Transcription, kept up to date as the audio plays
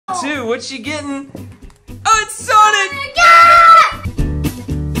too. What's she getting? Oh, it's Sonic!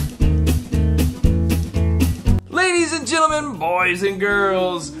 Ladies and gentlemen, boys and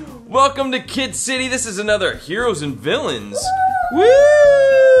girls, welcome to KidCity. This is another Heroes and Villains. Woo!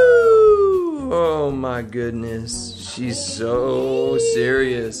 Oh my goodness, she's so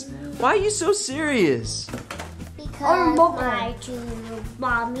serious. Why are you so serious? Because my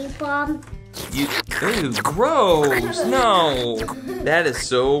mommy bomb. Ew, gross. No. That is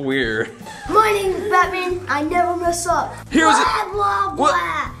so weird. My name's Batman. I never mess up. Heroes blah,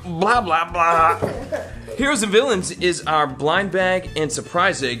 blah, blah, blah, blah. Heroes and Villains is our blind bag and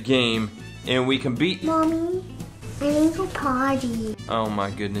surprise egg game, and we can beat. Mommy, I need to party. Oh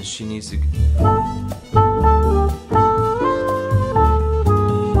my goodness, she needs to.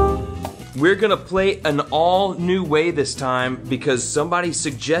 We're gonna play an all new way this time because somebody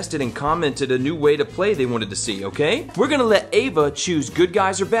suggested and commented a new way to play they wanted to see, okay? We're gonna let Ava choose good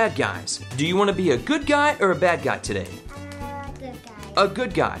guys or bad guys. Do you wanna be a good guy or a bad guy today? Good guy. A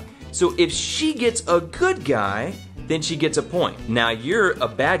good guy. So if she gets a good guy, then she gets a point. Now you're a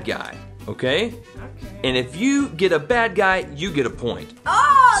bad guy, okay? And if you get a bad guy, you get a point.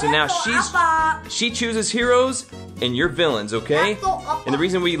 Oh, so now she chooses heroes and you're villains, okay? And the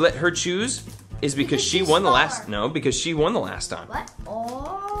reason we let her choose is because she won the last. No, because she won the last time. What?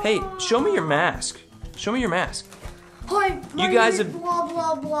 Oh. Hey, show me your mask. Show me your mask. Hi, You guys have blah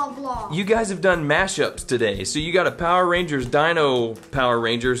blah blah blah. you guys have done mashups today. So you got a Power Rangers Dino Power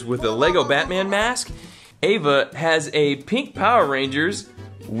Rangers with a Lego Batman mask. Ava has a pink Power Rangers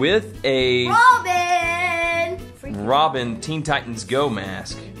with a Robin Teen Titans Go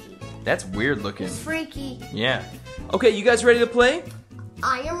mask. That's weird looking. It's freaky. Yeah. Okay, you guys ready to play?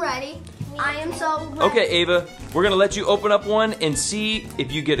 I am ready. I am so ready. Okay, Ava, we're gonna let you open up one and see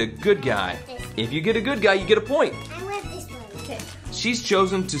if you get a good guy. If you get a good guy, you get a point. I want this one. Okay. She's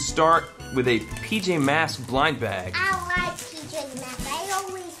chosen to start with a PJ Masks blind bag. I like PJ Masks. I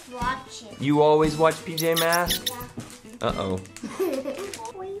always watch it. You always watch PJ Masks? Uh-oh.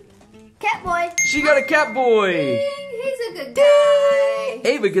 Cat boy. She got a cat boy. He's a good guy.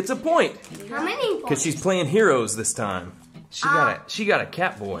 Ava gets a point. How many points? Because she's playing heroes this time. She got a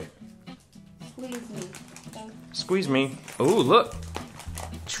cat boy. Squeeze me. Squeeze me. Oh, look.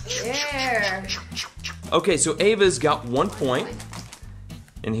 There. Okay, so Ava's got 1 point.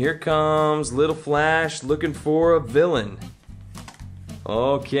 And here comes Little Flash looking for a villain.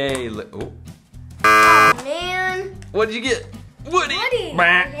 Okay. Oh. Oh, man. What did you get? Woody. Woody.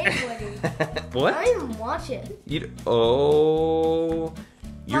 I hate Woody. What? I don't even watch it. You're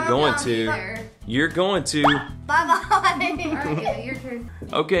going to. You're going to. Bye-bye. Alright, yeah, your turn.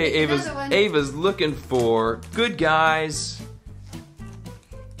 Okay, Ava's looking for good guys.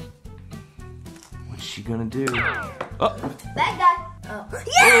 What's she gonna do? Oh. Bad guy. Oh.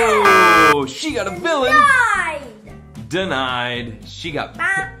 Yeah! Oh, she got a villain. Denied. She got.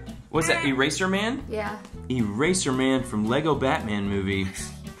 What's that? Eraser Man? Yeah. Eraser Man from Lego Batman movie.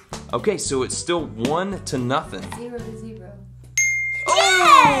 Okay, so it's still 1-0. 0-0.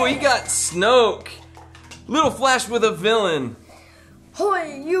 Oh, he got Snoke. Little Flash with a villain.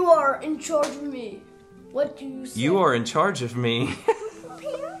 Hey, you are in charge of me. What do you say? You are in charge of me.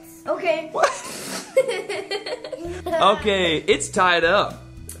 Okay. What? Okay, it's tied up.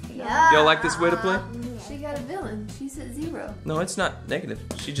 Yeah. Y'all like this way to play? She got a villain. She's at 0. No, it's not negative.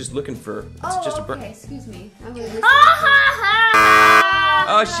 She's just looking for. It's Oh, just a okay. Excuse me. I'm gonna listen.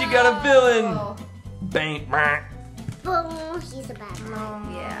 Oh, she got a villain. Oh, Bang. Boom. He's a bad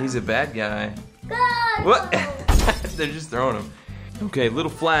guy. yeah. He's a bad guy. God. What? They're just throwing him. Okay,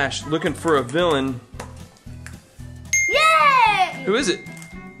 Little Flash looking for a villain. Yay! Who is it?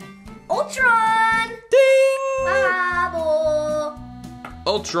 Ultron. Ding! Marvel.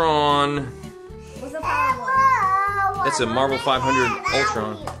 Ultron. What's a Marvel? That's a Marvel 500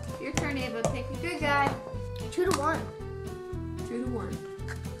 Ultron. Your turn, Ava. Pick a good guy. 2-1. 2-1.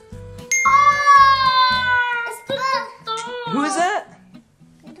 Who is that?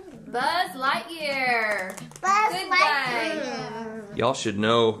 Buzz Lightyear. Good guy. Y'all should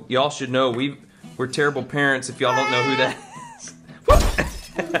know. Y'all should know. We're terrible parents if y'all don't know who that is. What?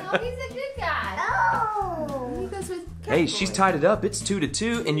 No, he's a good guy. Oh. He goes with Hey, she's tied it up. It's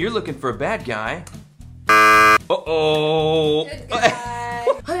 2-2, and you're looking for a bad guy. Uh-oh. Good guy.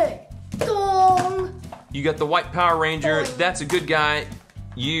 Hey. Dong. You got the white Power Ranger. That's a good guy.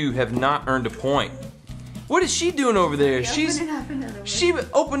 You have not earned a point. What is she doing over there? She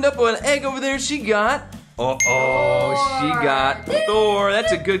opened up an egg over there. She got. Uh-oh. She got Thor.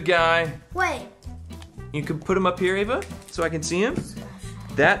 That's a good guy. Wait. You can put him up here, Ava, so I can see him.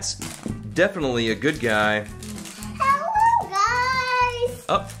 That's definitely a good guy. Hello, guys.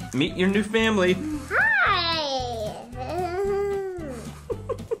 Oh, meet your new family. Hi.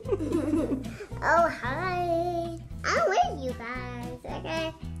 Oh, hi. I'm with you guys,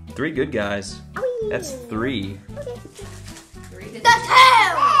 okay? 3 good guys. That's 3. Okay. That's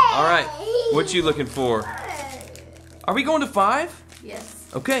him! All right, what you looking for? Are we going to 5? Yes.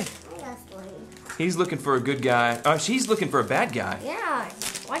 Okay. That's lame. He's looking for a good guy. She's looking for a bad guy. Yeah.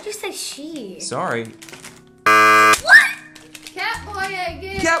 Why'd you say she? Sorry. What? Catboy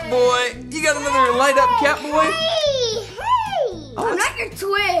again. Catboy! You got another light up Catboy? Hey, hey. Oh, I'm it's, not your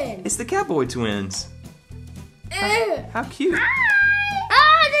twin. it's the Catboy twins. Ew. How cute.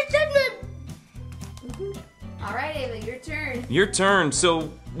 Ah, they're children. All right, Ava, your turn. Your turn.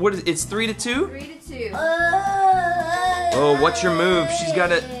 So, what is it's 3 to 2? 3 to 2. Oh, what's your move? She's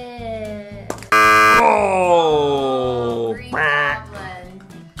got it. Oh! Green Goblin.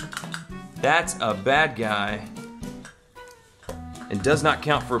 That's a bad guy. It does not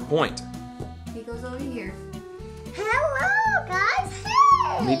count for a point. He goes over here. Hello, guys.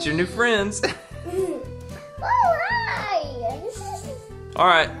 Hey. Meet your new friends. Oh, hi. All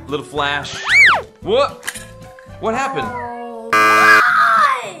right, little Flash. What? What happened? Why?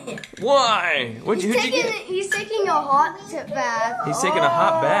 Why? Who'd you get? He's taking a hot tub bath. He's taking a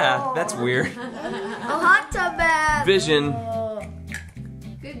hot bath. That's weird. A hot tub bath. Vision.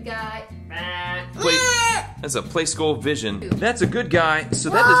 Good guy. Play, that's a play school Vision. That's a good guy, so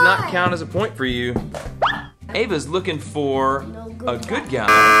that does not count as a point for you. Ava's looking for a good guy.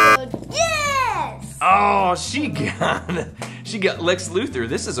 Yes. Oh, she got Lex Luthor.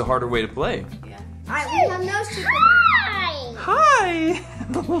 This is a harder way to play. Yeah. Alright, we have no Superman. Hi.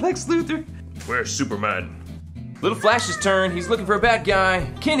 Hi, Lex Luthor. Where's Superman? Little Flash's turn. He's looking for a bad guy.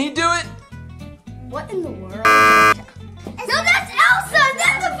 Can he do it? What in the world? No, that's Elsa.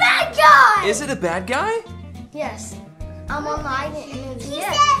 That's a bad guy. Is it a bad guy? Yes. I'm online.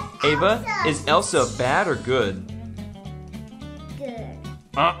 Yes. Ava, is Elsa bad or good? Good.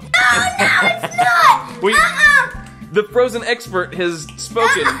 No, it's not. Wait, the Frozen expert has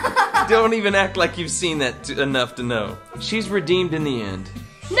spoken. Don't even act like you've seen that enough to know. She's redeemed in the end.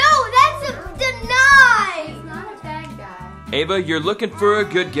 No, that's a deny. He's not a bad guy. Ava, you're looking for a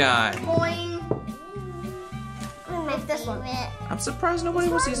good guy. Boing. It's this one. I'm surprised nobody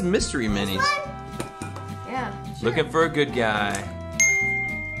wants these mystery minis. Yeah. Looking for a good guy.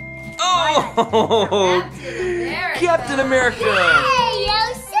 Oh! Captain America! Hey,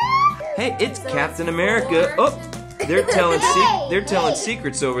 Elsa. Hey, it's Captain America. Oh, they're telling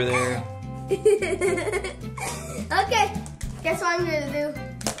secrets over there. Okay. Guess what I'm gonna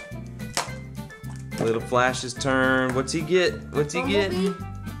do? Little Flash's turn. What's he get? What's he getting?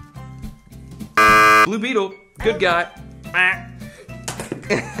 Blue Beetle. Good guy.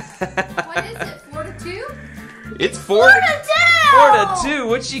 What is it? 4 to 2? It's 4 to 2.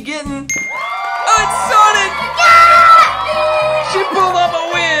 What's she getting? Oh, it's Sonic! She pulled off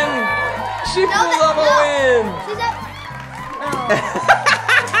a win. She pulled off a win. She's up.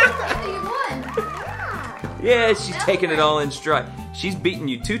 You won. Yeah, she's taking it all in stride. She's beaten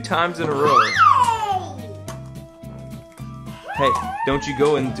you 2 times in a row. Hey, don't you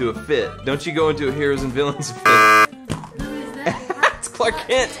go into a fit. Don't you go into a heroes and villains fit. Who is that? It's Clark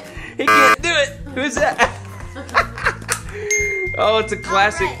Kent. He can't do it. Who's that? Oh, it's a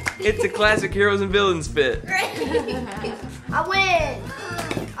classic. It's a classic heroes and villains fit. I win.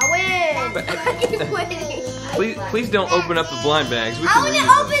 I keep winning. Please don't open up the blind bags. We I can want read to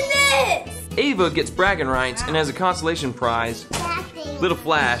them. open this. Ava gets bragging rights and has a consolation prize. Little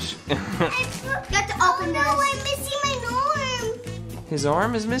Flash. Got to open this. I'm missing my arm. His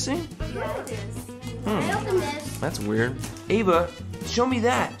arm is missing? Yeah, it is. I opened this. That's weird. Ava, show me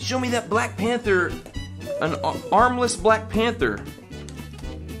that. Show me that Black Panther. An armless Black Panther.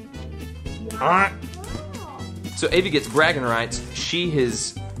 So Ava gets bragging rights. She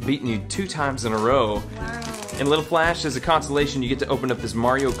has beaten you 2 times in a row. Wow. And Little Flash, as a consolation, you get to open up this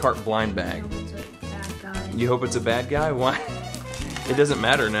Mario Kart blind bag. You hope it's a bad guy? Why? It doesn't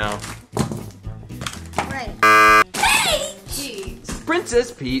matter now. Right. Gee.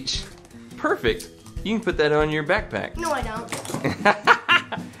 Princess Peach. Perfect. You can put that on your backpack. No, I don't.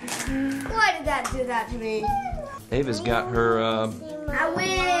 Why did that do that to me? Ava's got her I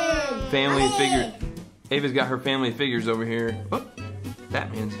win. family figure. Ava's got her family figures over here. Oh,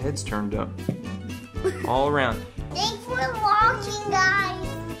 Batman's head's turned up. All around. Thanks for watching, guys.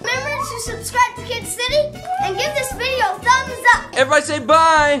 Remember to subscribe to KidCity and give this video a thumbs up. Everybody say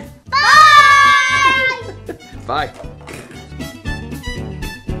bye. Bye. Bye.